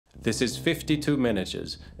This is 52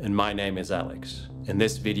 Miniatures, and my name is Alex. In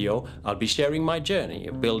this video, I'll be sharing my journey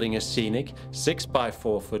of building a scenic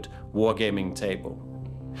 6x4-foot wargaming table.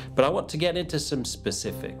 But I want to get into some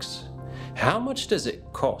specifics. How much does it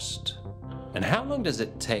cost? And how long does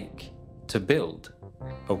it take to build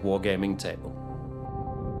a wargaming table?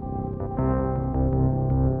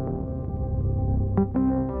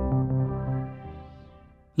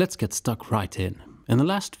 Let's get stuck right in. In the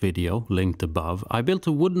last video, linked above, I built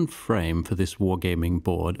a wooden frame for this wargaming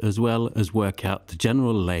board as well as work out the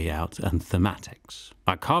general layout and thematics.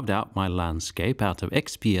 I carved out my landscape out of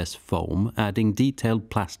XPS foam, adding detailed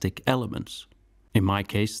plastic elements. In my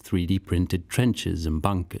case, 3D printed trenches and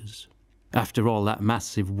bunkers. After all that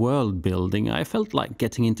massive world building, I felt like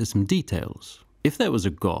getting into some details. If there was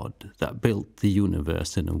a god that built the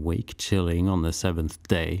universe in a week, chilling on the seventh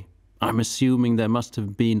day, I'm assuming there must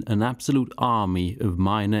have been an absolute army of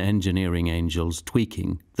minor engineering angels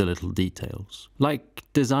tweaking the little details. Like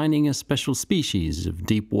designing a special species of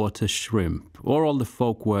deep water shrimp, or all the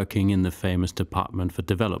folk working in the famous department for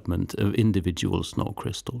development of individual snow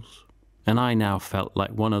crystals. And I now felt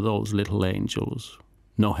like one of those little angels.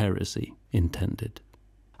 No heresy intended.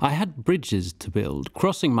 I had bridges to build,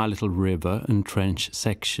 crossing my little river and trench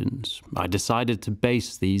sections. I decided to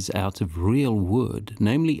base these out of real wood,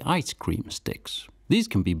 namely ice cream sticks. These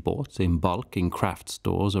can be bought in bulk in craft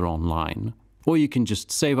stores or online, or you can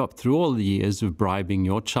just save up through all the years of bribing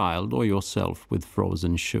your child or yourself with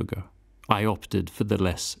frozen sugar. I opted for the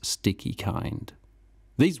less sticky kind.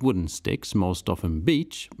 These wooden sticks, most often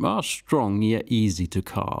beech, are strong yet easy to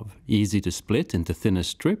carve, easy to split into thinner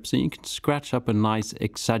strips, and you can scratch up a nice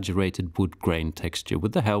exaggerated wood grain texture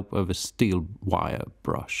with the help of a steel wire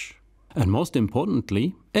brush. And most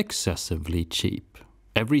importantly, excessively cheap.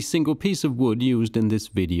 Every single piece of wood used in this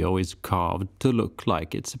video is carved to look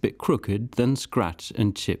like it's a bit crooked, then scratched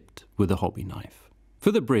and chipped with a hobby knife.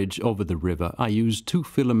 For the bridge over the river, I used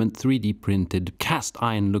 2-filament 3D printed cast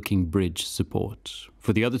iron looking bridge supports.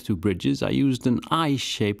 For the other two bridges, I used an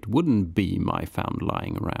eye-shaped wooden beam I found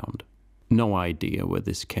lying around. No idea where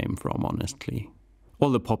this came from, honestly. All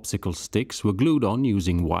the popsicle sticks were glued on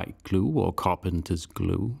using white glue or carpenter's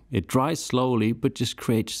glue. It dries slowly but just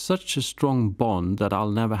creates such a strong bond that I'll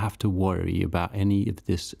never have to worry about any of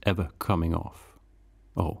this ever coming off.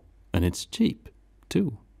 Oh, and it's cheap,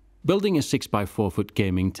 too. Building a 6x4-foot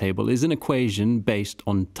gaming table is an equation based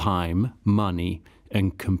on time, money,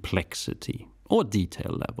 and complexity, or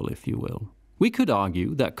detail level, if you will. We could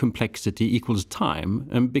argue that complexity equals time,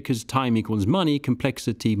 and because time equals money,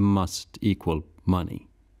 complexity must equal money.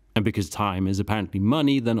 And because time is apparently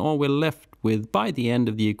money, then all we're left with by the end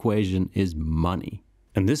of the equation is money.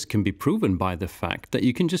 And this can be proven by the fact that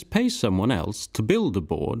you can just pay someone else to build a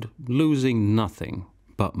board, losing nothing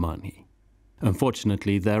but money.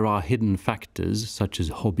 Unfortunately, there are hidden factors such as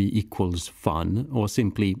hobby equals fun or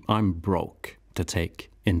simply I'm broke to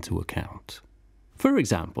take into account. For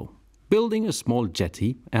example, building a small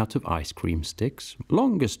jetty out of ice cream sticks,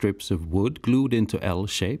 longer strips of wood glued into L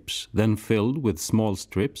shapes, then filled with small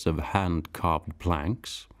strips of hand-carved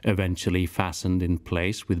planks, eventually fastened in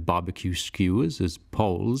place with barbecue skewers as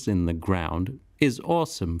poles in the ground, is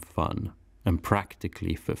awesome fun and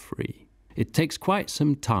practically for free. It takes quite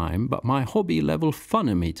some time, but my hobby level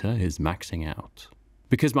funometer is maxing out.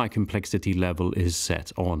 Because my complexity level is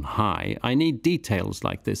set on high, I need details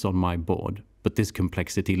like this on my board, but this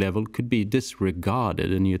complexity level could be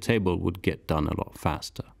disregarded and your table would get done a lot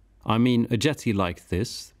faster. I mean, a jetty like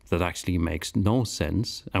this, that actually makes no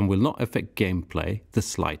sense and will not affect gameplay the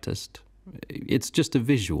slightest. It's just a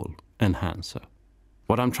visual enhancer.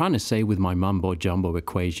 What I'm trying to say with my mumbo-jumbo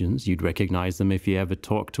equations, you'd recognize them if you ever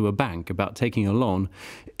talk to a bank about taking a loan,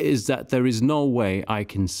 is that there is no way I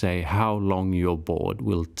can say how long your board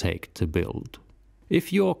will take to build.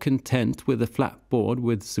 If you're content with a flat board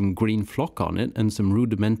with some green flock on it and some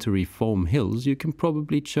rudimentary foam hills, you can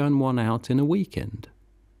probably churn one out in a weekend.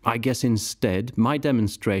 I guess instead, my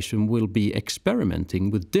demonstration will be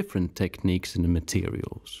experimenting with different techniques and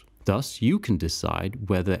materials. Thus, you can decide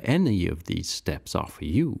whether any of these steps are for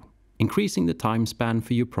you, increasing the time span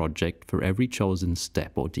for your project for every chosen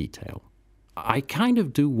step or detail. I kind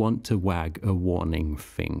of do want to wag a warning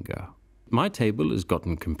finger. My table has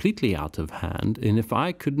gotten completely out of hand, and if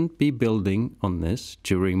I couldn't be building on this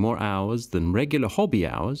during more hours than regular hobby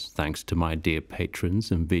hours, thanks to my dear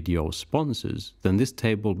patrons and video sponsors, then this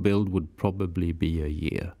table build would probably be a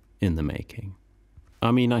year in the making. I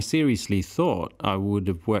mean, I seriously thought I would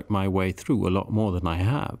have worked my way through a lot more than I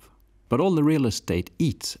have. But all the real estate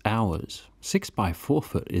eats hours. 6x4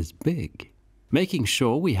 foot is big. Making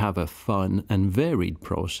sure we have a fun and varied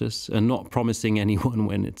process and not promising anyone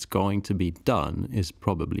when it's going to be done is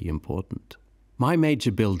probably important. My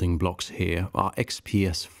major building blocks here are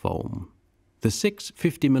XPS foam. The 6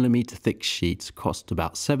 50mm thick sheets cost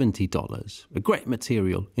about $70, a great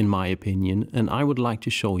material in my opinion, and I would like to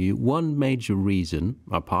show you one major reason,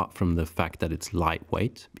 apart from the fact that it's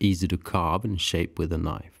lightweight, easy to carve and shape with a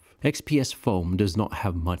knife. XPS foam does not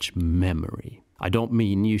have much memory. I don't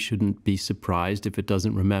mean you shouldn't be surprised if it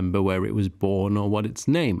doesn't remember where it was born or what its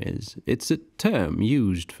name is. It's a term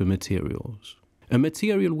used for materials. A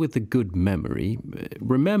material with a good memory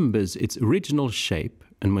remembers its original shape,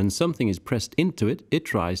 and when something is pressed into it, it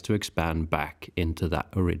tries to expand back into that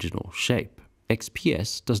original shape.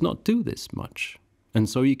 XPS does not do this much, and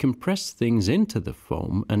so you can press things into the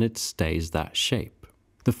foam and it stays that shape.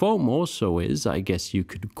 The foam also is, I guess you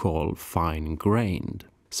could call, fine-grained.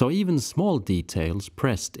 So even small details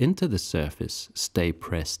pressed into the surface stay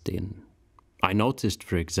pressed in. I noticed,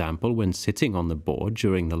 for example, when sitting on the board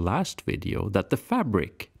during the last video that the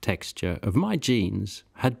fabric texture of my jeans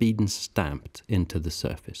had been stamped into the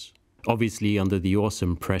surface. Obviously under the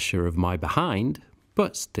awesome pressure of my behind,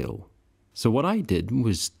 but still. So what I did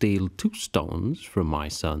was steal 2 stones from my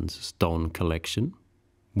son's stone collection.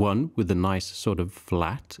 One with a nice sort of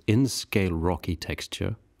flat, in-scale rocky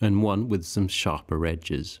texture, and one with some sharper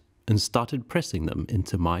edges, and started pressing them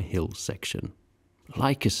into my hill section.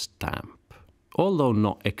 Like a stamp. Although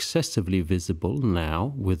not excessively visible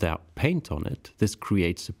now without paint on it, this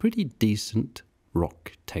creates a pretty decent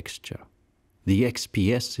rock texture. The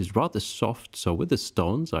XPS is rather soft, so with the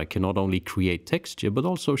stones I can not only create texture but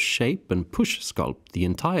also shape and push sculpt the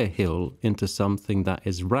entire hill into something that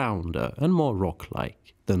is rounder and more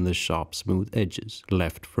rock-like than the sharp smooth edges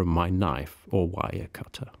left from my knife or wire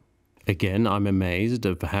cutter. Again, I'm amazed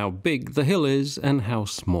of how big the hill is and how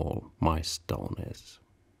small my stone is.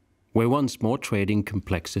 We're once more trading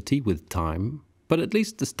complexity with time, but at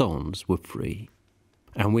least the stones were free.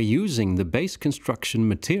 And we're using the base construction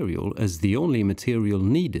material as the only material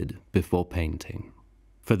needed before painting.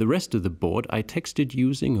 For the rest of the board, I textured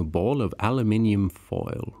using a ball of aluminium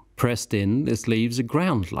foil. Pressed in, this leaves a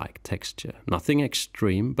ground-like texture, nothing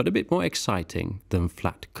extreme, but a bit more exciting than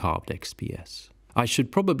flat carved XPS. I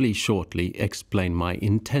should probably shortly explain my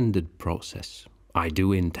intended process. I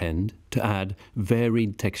do intend to add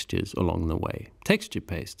varied textures along the way. Texture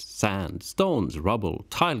paste, sand, stones, rubble,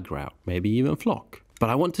 tile grout, maybe even flock. But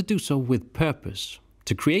I want to do so with purpose,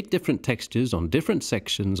 to create different textures on different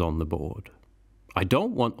sections on the board. I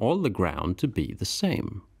don't want all the ground to be the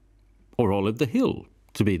same, or all of the hill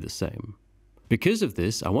to be the same. Because of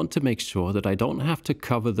this, I want to make sure that I don't have to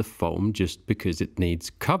cover the foam just because it needs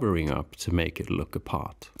covering up to make it look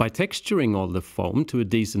apart. By texturing all the foam to a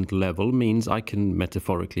decent level means I can,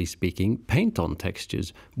 metaphorically speaking, paint on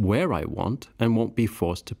textures where I want and won't be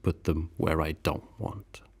forced to put them where I don't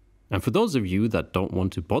want. And for those of you that don't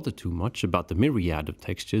want to bother too much about the myriad of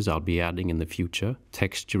textures I'll be adding in the future,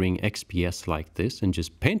 texturing XPS like this and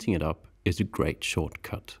just painting it up is a great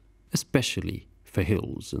shortcut, especially for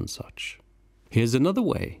hills and such. Here's another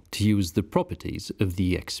way to use the properties of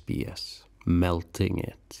the XPS. Melting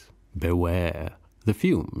it. Beware, the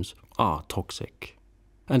fumes are toxic.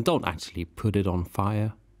 And don't actually put it on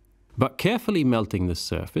fire. But carefully melting the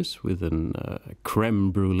surface with an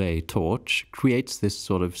creme brulee torch creates this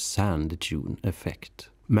sort of sand dune effect.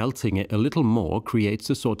 Melting it a little more creates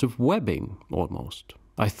a sort of webbing, almost.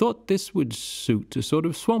 I thought this would suit a sort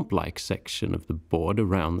of swamp-like section of the board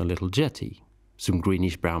around the little jetty. Some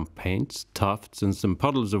greenish-brown paints, tufts, and some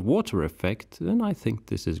puddles of water effect, and I think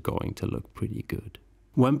this is going to look pretty good.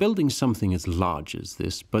 When building something as large as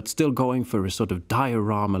this, but still going for a sort of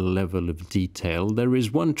diorama level of detail, there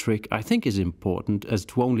is one trick I think is important as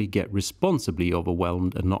to only get responsibly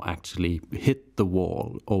overwhelmed and not actually hit the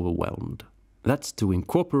wall overwhelmed. That's to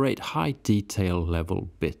incorporate high detail level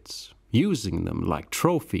bits. Using them like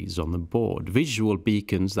trophies on the board, visual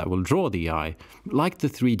beacons that will draw the eye, like the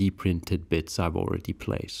 3D printed bits I've already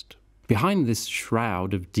placed. Behind this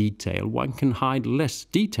shroud of detail, one can hide less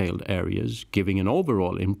detailed areas, giving an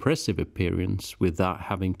overall impressive appearance without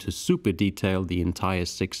having to super detail the entire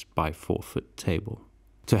 6x4 foot table.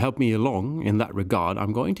 To help me along in that regard,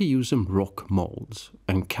 I'm going to use some rock molds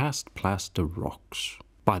and cast plaster rocks.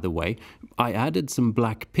 By the way, I added some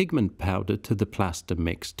black pigment powder to the plaster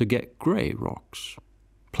mix to get grey rocks.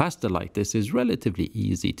 Plaster like this is relatively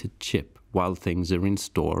easy to chip while things are in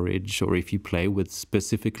storage or if you play with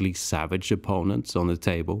specifically savage opponents on the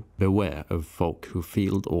table. Beware of folk who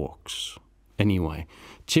field orcs. Anyway,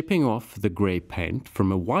 chipping off the grey paint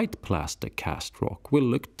from a white plaster cast rock will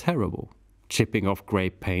look terrible. Chipping off grey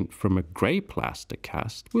paint from a grey plaster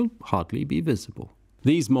cast will hardly be visible.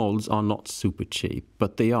 These molds are not super cheap,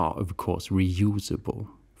 but they are, of course, reusable.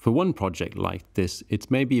 For one project like this,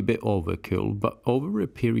 it's maybe a bit overkill, but over a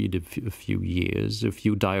period of a few years, a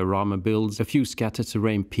few diorama builds, a few scatter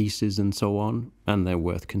terrain pieces and so on, and they're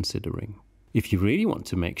worth considering. If you really want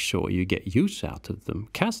to make sure you get use out of them,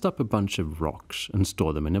 cast up a bunch of rocks and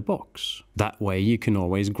store them in a box. That way you can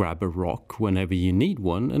always grab a rock whenever you need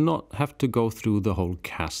one and not have to go through the whole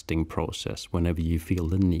casting process whenever you feel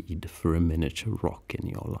the need for a miniature rock in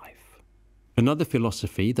your life. Another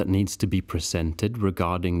philosophy that needs to be presented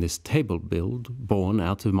regarding this table build, born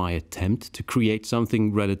out of my attempt to create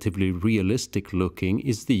something relatively realistic looking,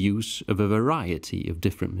 is the use of a variety of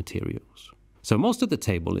different materials. So most of the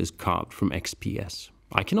table is carved from XPS.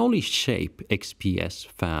 I can only shape XPS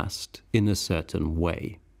fast in a certain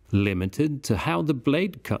way, limited to how the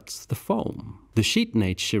blade cuts the foam. The sheet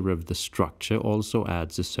nature of the structure also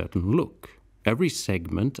adds a certain look. Every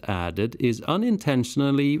segment added is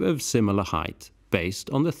unintentionally of similar height,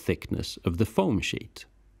 based on the thickness of the foam sheet.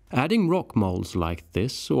 Adding rock molds like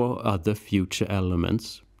this or other future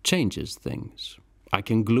elements changes things. I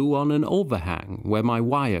can glue on an overhang where my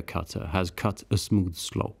wire cutter has cut a smooth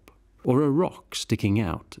slope, or a rock sticking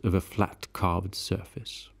out of a flat carved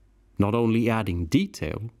surface. Not only adding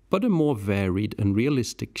detail, but a more varied and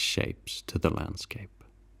realistic shapes to the landscape.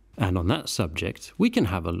 And on that subject, we can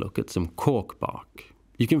have a look at some cork bark.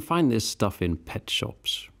 You can find this stuff in pet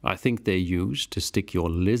shops. I think they're used to stick your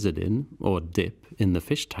lizard in, or dip in the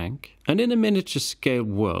fish tank. And in a miniature scale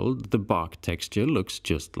world, the bark texture looks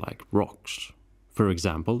just like rocks. For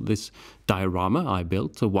example, this diorama I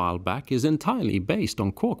built a while back is entirely based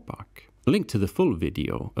on cork bark. Link to the full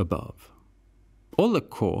video above. All the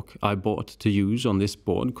cork I bought to use on this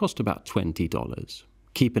board cost about $20.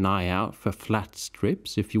 Keep an eye out for flat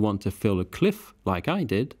strips if you want to fill a cliff like I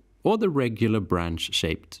did, or the regular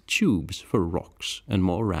branch-shaped tubes for rocks and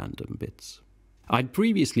more random bits. I'd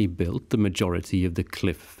previously built the majority of the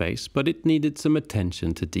cliff face, but it needed some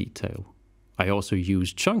attention to detail. I also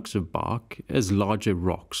used chunks of bark as larger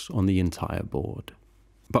rocks on the entire board.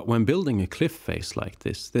 But when building a cliff face like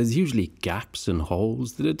this, there's usually gaps and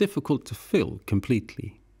holes that are difficult to fill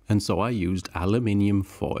completely, and so I used aluminium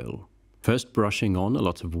foil. First brushing on a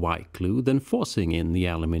lot of white glue, then forcing in the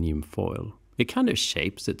aluminium foil. It kind of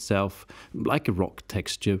shapes itself like a rock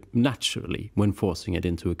texture naturally when forcing it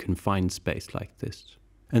into a confined space like this,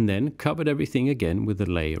 and then covered everything again with a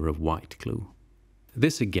layer of white glue.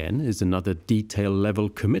 This again is another detail level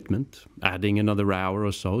commitment, adding another hour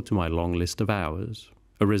or so to my long list of hours.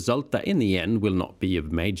 A result that in the end will not be of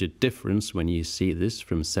major difference when you see this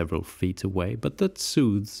from several feet away, but that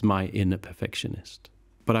soothes my inner perfectionist.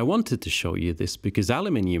 But I wanted to show you this because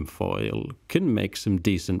aluminium foil can make some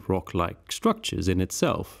decent rock-like structures in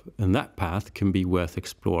itself, and that path can be worth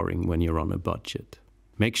exploring when you're on a budget.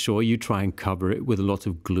 Make sure you try and cover it with a lot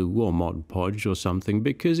of glue or Mod Podge or something,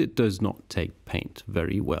 because it does not take paint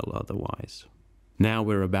very well otherwise. Now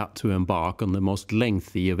we're about to embark on the most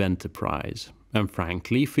lengthy of enterprise, and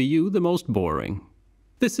frankly for you the most boring.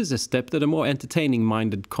 This is a step that a more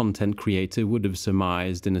entertaining-minded content creator would have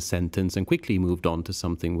surmised in a sentence and quickly moved on to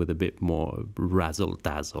something with a bit more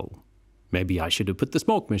razzle-dazzle. Maybe I should have put the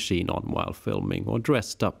smoke machine on while filming, or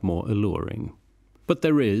dressed up more alluring. But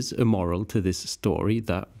there is a moral to this story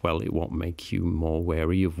that, well, it won't make you more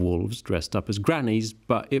wary of wolves dressed up as grannies,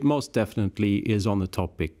 but it most definitely is on the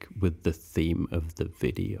topic with the theme of the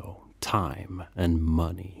video: time and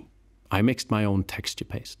money. I mixed my own texture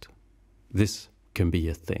paste. This can be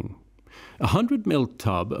a thing. A 100ml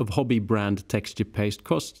tub of hobby brand texture paste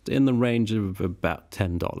costs in the range of about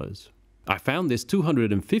 $10. I found this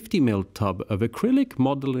 250ml tub of acrylic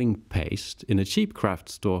modeling paste in a cheap craft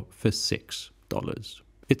store for $6.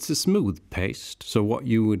 It's a smooth paste, so what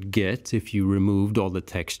you would get if you removed all the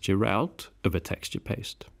texture out of a texture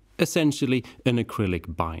paste. Essentially an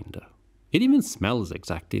acrylic binder. It even smells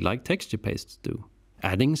exactly like texture pastes do.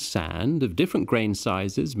 Adding sand of different grain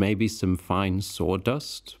sizes, maybe some fine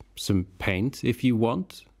sawdust, some paint if you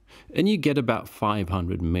want, and you get about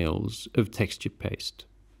 500 mils of texture paste,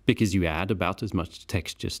 because you add about as much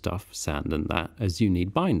texture stuff, sand and that, as you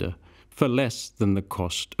need binder, for less than the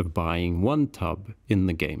cost of buying one tub in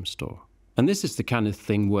the game store. And this is the kind of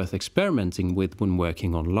thing worth experimenting with when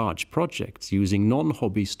working on large projects, using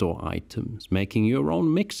non-hobby store items, making your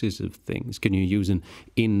own mixes of things. Can you use an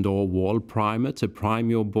indoor wall primer to prime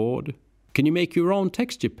your board? Can you make your own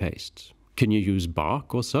texture pastes? Can you use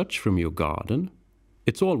bark or such from your garden?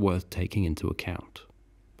 It's all worth taking into account.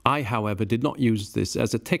 I, however, did not use this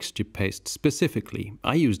as a texture paste specifically.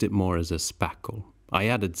 I used it more as a spackle. I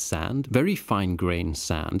added sand, very fine-grained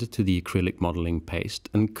sand, to the acrylic modeling paste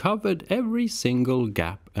and covered every single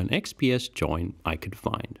gap and XPS joint I could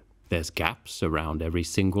find. There's gaps around every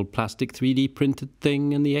single plastic 3D printed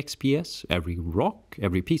thing in the XPS, every rock,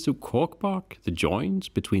 every piece of cork bark, the joins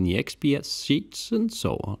between the XPS sheets, and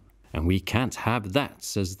so on. And we can't have that,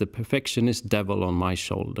 says the perfectionist devil on my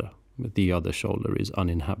shoulder. But the other shoulder is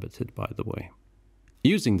uninhabited, by the way.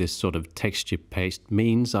 Using this sort of texture paste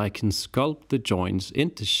means I can sculpt the joints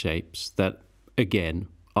into shapes that, again,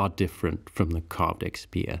 are different from the carved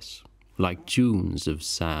XPS, like dunes of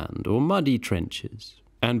sand or muddy trenches.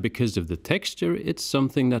 And because of the texture, it's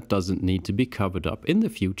something that doesn't need to be covered up in the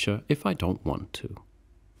future if I don't want to.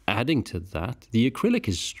 Adding to that, the acrylic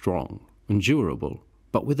is strong and durable,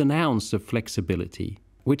 but with an ounce of flexibility,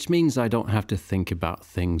 which means I don't have to think about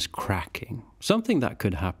things cracking. Something that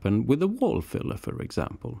could happen with a wall filler, for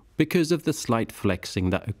example, because of the slight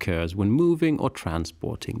flexing that occurs when moving or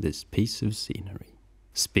transporting this piece of scenery.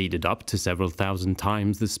 Speeded up to several thousand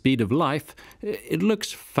times the speed of life, it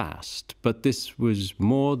looks fast, but this was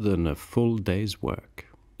more than a full day's work.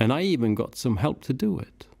 And I even got some help to do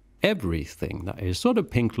it. Everything that is sort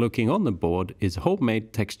of pink looking on the board is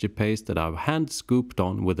homemade texture paste that I've hand scooped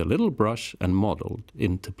on with a little brush and modeled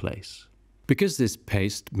into place. Because this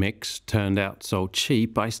paste mix turned out so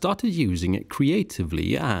cheap, I started using it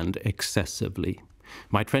creatively and excessively.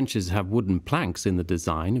 My trenches have wooden planks in the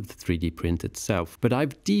design of the 3D print itself, but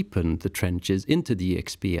I've deepened the trenches into the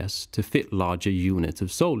XPS to fit larger units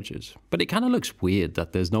of soldiers. But it kind of looks weird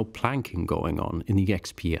that there's no planking going on in the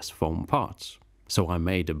XPS foam parts. So I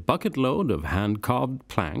made a bucket load of hand-carved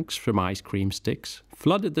planks from ice cream sticks,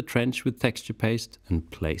 flooded the trench with texture paste, and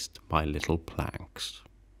placed my little planks.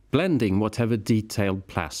 Blending whatever detailed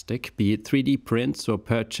plastic, be it 3D prints or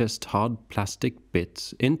purchased hard plastic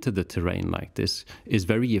bits, into the terrain like this is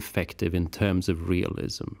very effective in terms of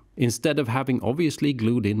realism, instead of having obviously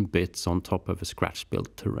glued in bits on top of a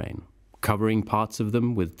scratch-built terrain. Covering parts of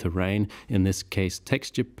them with terrain, in this case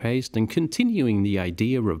texture paste, and continuing the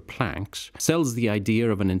idea of planks, sells the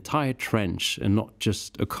idea of an entire trench and not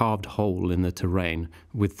just a carved hole in the terrain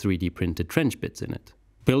with 3D printed trench bits in it.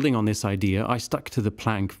 Building on this idea, I stuck to the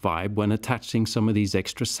plank vibe when attaching some of these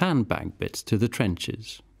extra sandbag bits to the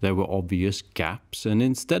trenches. There were obvious gaps, and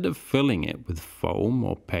instead of filling it with foam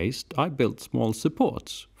or paste, I built small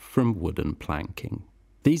supports from wooden planking.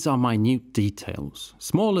 These are minute details,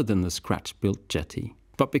 smaller than the scratch-built jetty.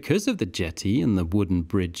 But because of the jetty and the wooden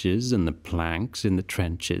bridges and the planks in the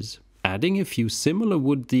trenches, adding a few similar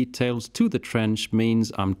wood details to the trench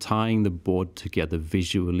means I'm tying the board together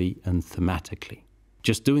visually and thematically.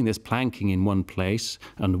 Just doing this planking in one place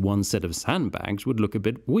and one set of sandbags would look a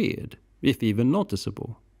bit weird, if even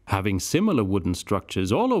noticeable. Having similar wooden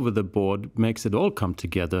structures all over the board makes it all come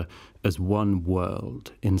together as one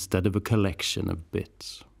world instead of a collection of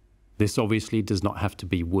bits. This obviously does not have to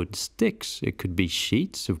be wood sticks. It could be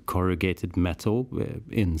sheets of corrugated metal,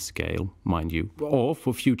 in scale, mind you, or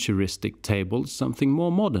for futuristic tables, something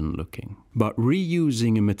more modern looking. But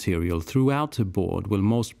reusing a material throughout a board will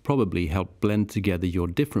most probably help blend together your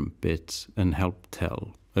different bits and help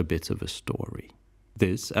tell a bit of a story.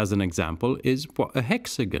 This, as an example, is what a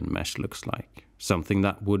hexagon mesh looks like, something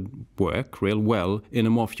that would work real well in a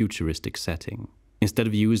more futuristic setting. Instead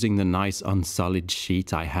of using the nice unsullied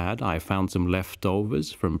sheet I had, I found some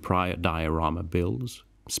leftovers from prior diorama builds.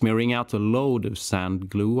 Smearing out a load of sand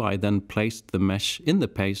glue, I then placed the mesh in the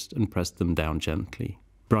paste and pressed them down gently.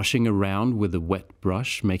 Brushing around with a wet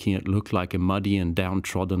brush, making it look like a muddy and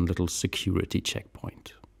downtrodden little security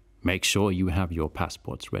checkpoint. Make sure you have your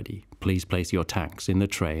passports ready. Please place your tanks in the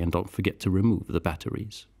tray and don't forget to remove the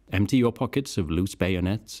batteries. Empty your pockets of loose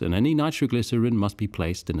bayonets, and any nitroglycerin must be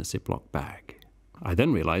placed in a Ziploc bag. I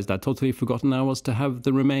then realized I'd totally forgotten I was to have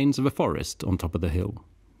the remains of a forest on top of the hill.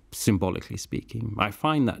 Symbolically speaking, I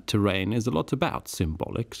find that terrain is a lot about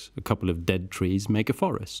symbolics. A couple of dead trees make a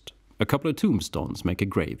forest. A couple of tombstones make a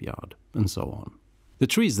graveyard, and so on. The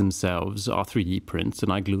trees themselves are 3D prints,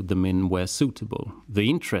 and I glued them in where suitable. The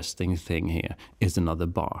interesting thing here is another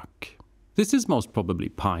bark. This is most probably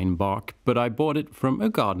pine bark, but I bought it from a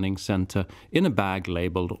gardening center in a bag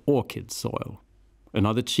labeled orchid soil.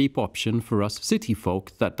 Another cheap option for us city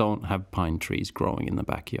folk that don't have pine trees growing in the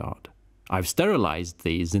backyard. I've sterilized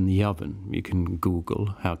these in the oven. You can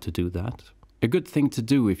Google how to do that. A good thing to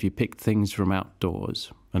do if you pick things from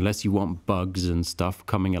outdoors, unless you want bugs and stuff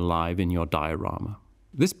coming alive in your diorama.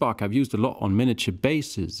 This bark I've used a lot on miniature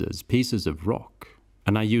bases as pieces of rock,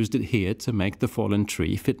 and I used it here to make the fallen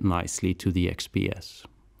tree fit nicely to the XPS.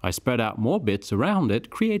 I spread out more bits around it,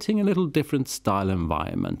 creating a little different style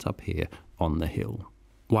environment up here on the hill.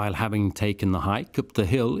 While having taken the hike up the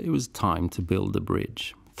hill, it was time to build a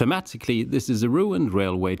bridge. Thematically, this is a ruined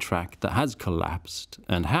railway track that has collapsed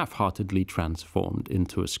and half-heartedly transformed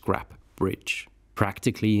into a scrap bridge.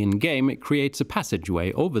 Practically in-game, it creates a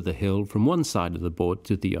passageway over the hill from one side of the board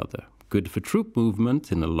to the other. Good for troop movement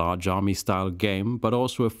in a large army-style game, but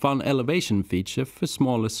also a fun elevation feature for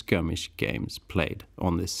smaller skirmish games played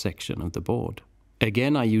on this section of the board.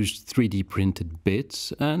 Again, I used 3D printed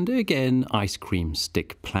bits, and again, ice cream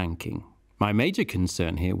stick planking. My major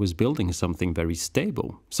concern here was building something very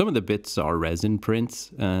stable. Some of the bits are resin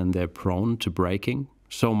prints, and they're prone to breaking,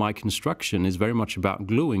 so my construction is very much about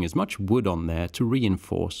gluing as much wood on there to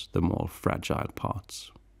reinforce the more fragile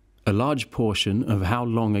parts. A large portion of how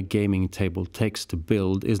long a gaming table takes to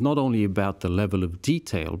build is not only about the level of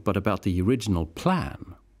detail, but about the original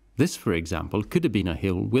plan. This, for example, could have been a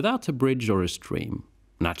hill without a bridge or a stream.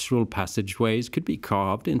 Natural passageways could be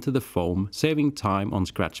carved into the foam, saving time on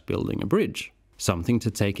scratch building a bridge. Something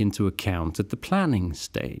to take into account at the planning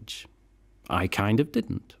stage. I kind of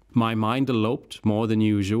didn't. My mind eloped more than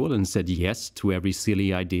usual and said yes to every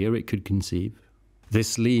silly idea it could conceive.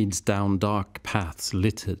 This leads down dark paths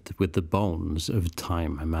littered with the bones of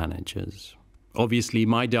time managers. Obviously,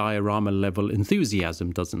 my diorama level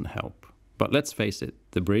enthusiasm doesn't help. But let's face it,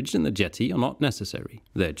 the bridge and the jetty are not necessary.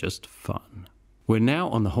 They're just fun. We're now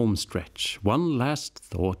on the home stretch. One last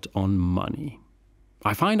thought on money.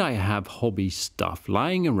 I find I have hobby stuff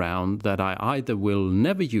lying around that I either will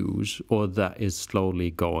never use or that is slowly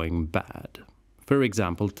going bad. For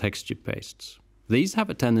example, texture pastes. These have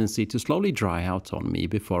a tendency to slowly dry out on me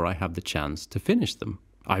before I have the chance to finish them.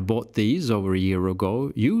 I bought these over a year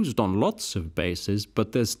ago, used on lots of bases,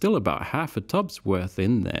 but there's still about half a tub's worth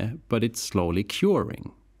in there, but it's slowly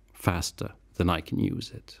curing, faster than I can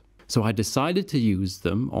use it. So I decided to use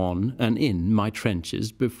them on and in my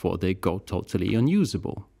trenches before they go totally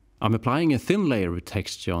unusable. I'm applying a thin layer of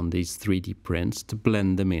texture on these 3D prints to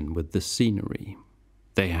blend them in with the scenery.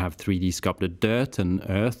 They have 3D sculpted dirt and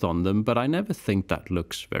earth on them, but I never think that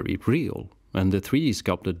looks very real. And the 3D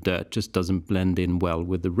sculpted dirt just doesn't blend in well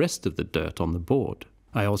with the rest of the dirt on the board.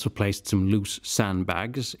 I also placed some loose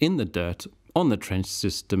sandbags in the dirt on the trench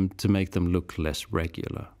system to make them look less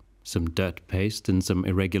regular. Some dirt paste and some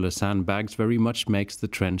irregular sandbags very much makes the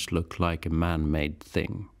trench look like a man-made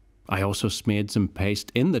thing. I also smeared some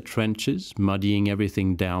paste in the trenches, muddying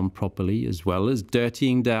everything down properly, as well as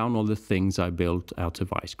dirtying down all the things I built out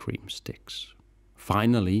of ice cream sticks.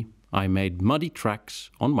 Finally, I made muddy tracks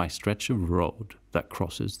on my stretch of road that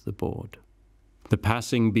crosses the board. The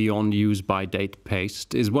passing beyond use-by date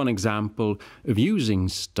paste is one example of using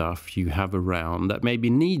stuff you have around that maybe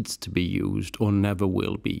needs to be used or never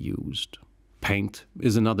will be used. Paint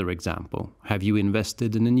is another example. Have you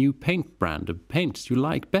invested in a new paint brand of paints you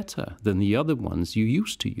like better than the other ones you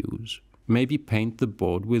used to use? Maybe paint the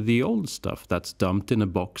board with the old stuff that's dumped in a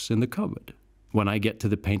box in the cupboard. When I get to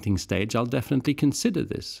the painting stage, I'll definitely consider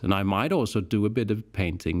this, and I might also do a bit of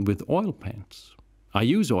painting with oil paints. I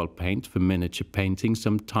use oil paint for miniature painting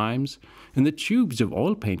sometimes, and the tubes of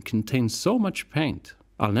oil paint contain so much paint.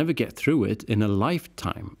 I'll never get through it in a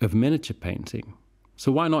lifetime of miniature painting.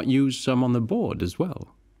 So why not use some on the board as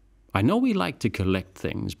well? I know we like to collect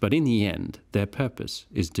things, but in the end, their purpose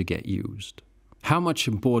is to get used. How much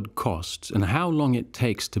a board costs and how long it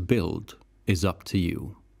takes to build is up to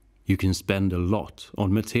you. You can spend a lot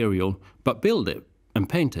on material, but build it and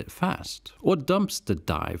paint it fast. Or dumpster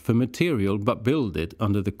dive for material, but build it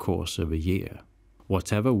under the course of a year.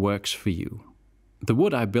 Whatever works for you. The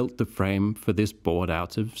wood I built the frame for this board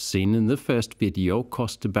out of, seen in the first video,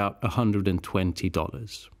 cost about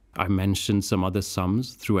 $120. I mentioned some other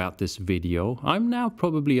sums throughout this video. I'm now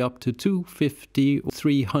probably up to $250 or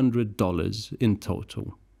 $300 in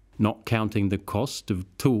total, not counting the cost of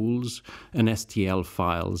tools and STL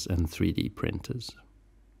files and 3D printers.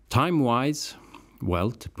 Time-wise,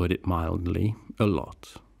 well, to put it mildly, a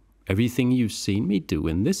lot. Everything you've seen me do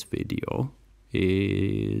in this video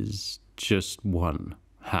is just one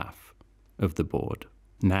half of the board.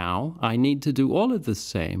 Now I need to do all of the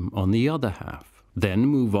same on the other half, then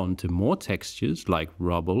move on to more textures like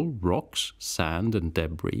rubble, rocks, sand and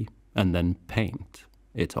debris, and then paint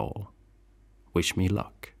it all. Wish me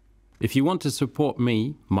luck. If you want to support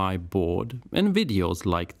me, my board, and videos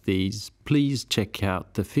like these, please check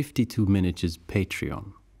out the 52 Miniatures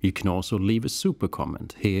Patreon. You can also leave a super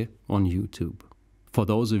comment here on YouTube. For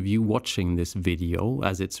those of you watching this video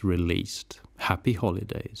as it's released, happy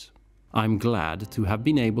holidays. I'm glad to have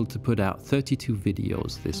been able to put out 32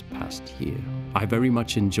 videos this past year. I very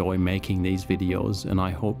much enjoy making these videos and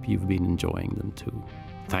I hope you've been enjoying them too.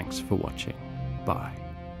 Thanks for watching. Bye.